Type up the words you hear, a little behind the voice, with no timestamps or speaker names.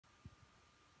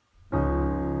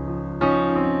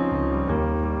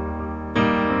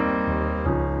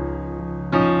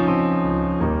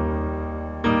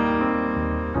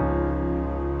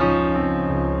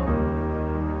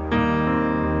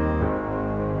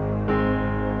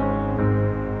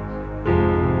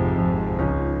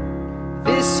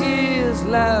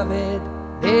love it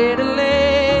better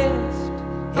last.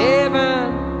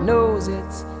 Heaven knows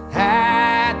it's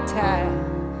high time.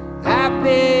 I've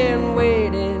been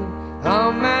waiting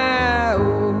on my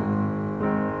own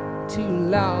too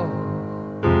long.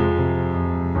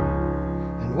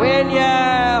 And when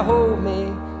you hold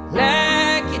me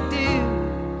like you do,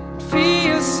 it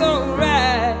feels so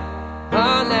right.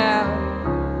 Oh, now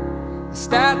I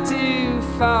start to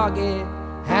forget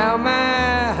how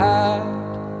my heart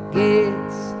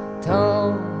gets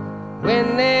torn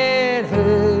when that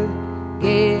hurt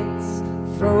gets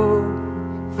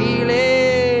thrown,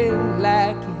 feeling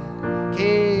like it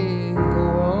can't go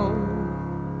on.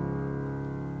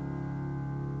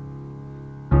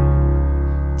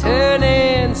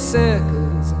 Turning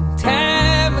circles and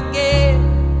time again,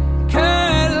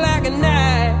 cut like a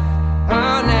knife.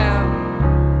 Oh, now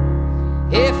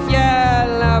if you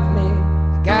love me,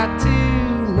 I got to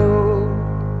know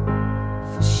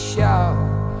for sure,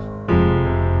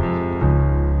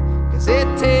 'cause it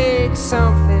takes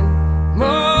something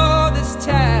more this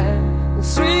time than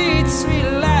sweet, sweet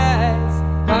lies.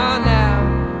 Oh, now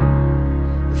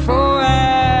before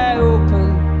I open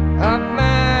up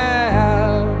my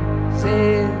arms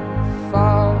and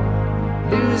fall,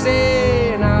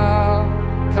 losing all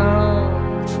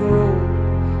control,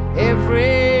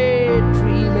 every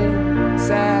dream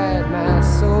inside my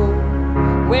soul.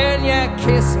 When you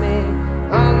kiss me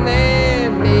on the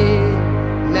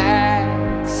midnight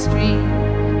street,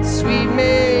 sweep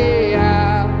me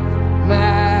off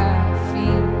my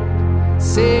feet,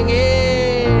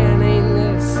 singing, ain't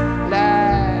this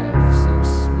life so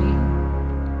sweet?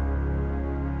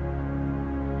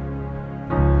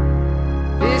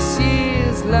 This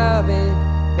year's love it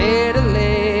better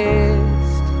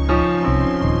last.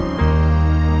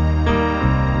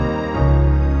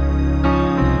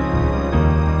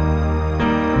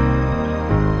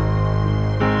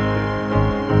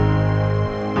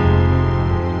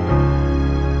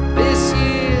 This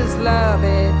year's love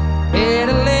it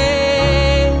better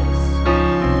last.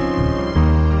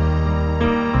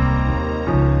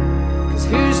 'Cause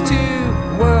who's to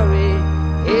worry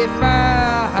if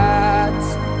our hearts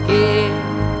get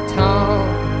torn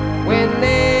when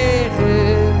that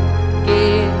hurt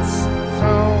gets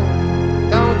thrown?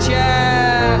 Don't ya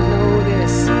know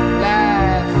this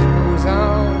life goes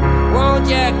on? Won't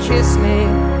ya kiss me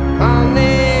on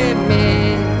the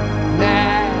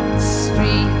midnight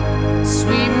street,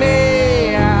 sweep me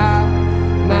off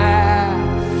my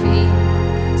feet,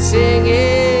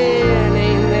 singing,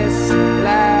 ain't this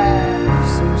life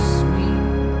so sweet?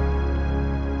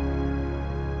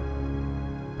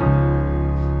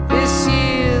 This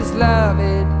year's love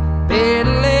it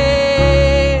better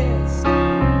last.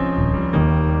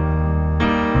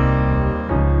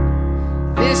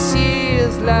 This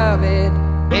year's love it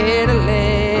better last.